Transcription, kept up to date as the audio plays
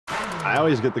I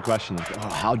always get the question, like, oh,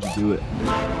 how'd you do it?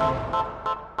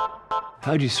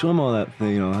 How'd you swim all that thing?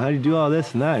 You know, how'd you do all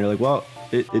this and that? And you're like, well,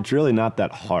 it's really not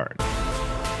that hard.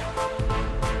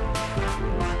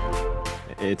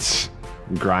 It's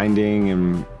grinding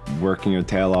and working your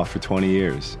tail off for 20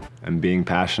 years and being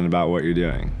passionate about what you're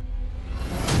doing.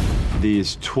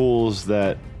 These tools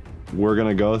that we're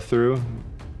gonna go through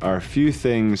are a few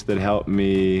things that helped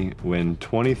me win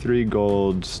 23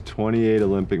 golds, 28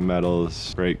 Olympic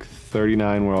medals, break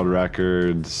 39 world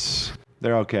records.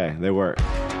 They're okay, they work.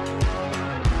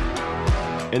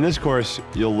 In this course,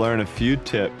 you'll learn a few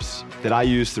tips that I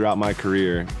used throughout my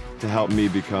career to help me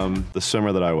become the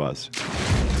swimmer that I was.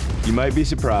 You might be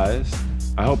surprised.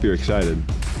 I hope you're excited.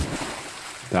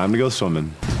 Time to go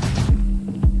swimming.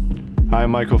 Hi,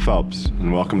 I'm Michael Phelps,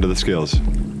 and welcome to The Skills.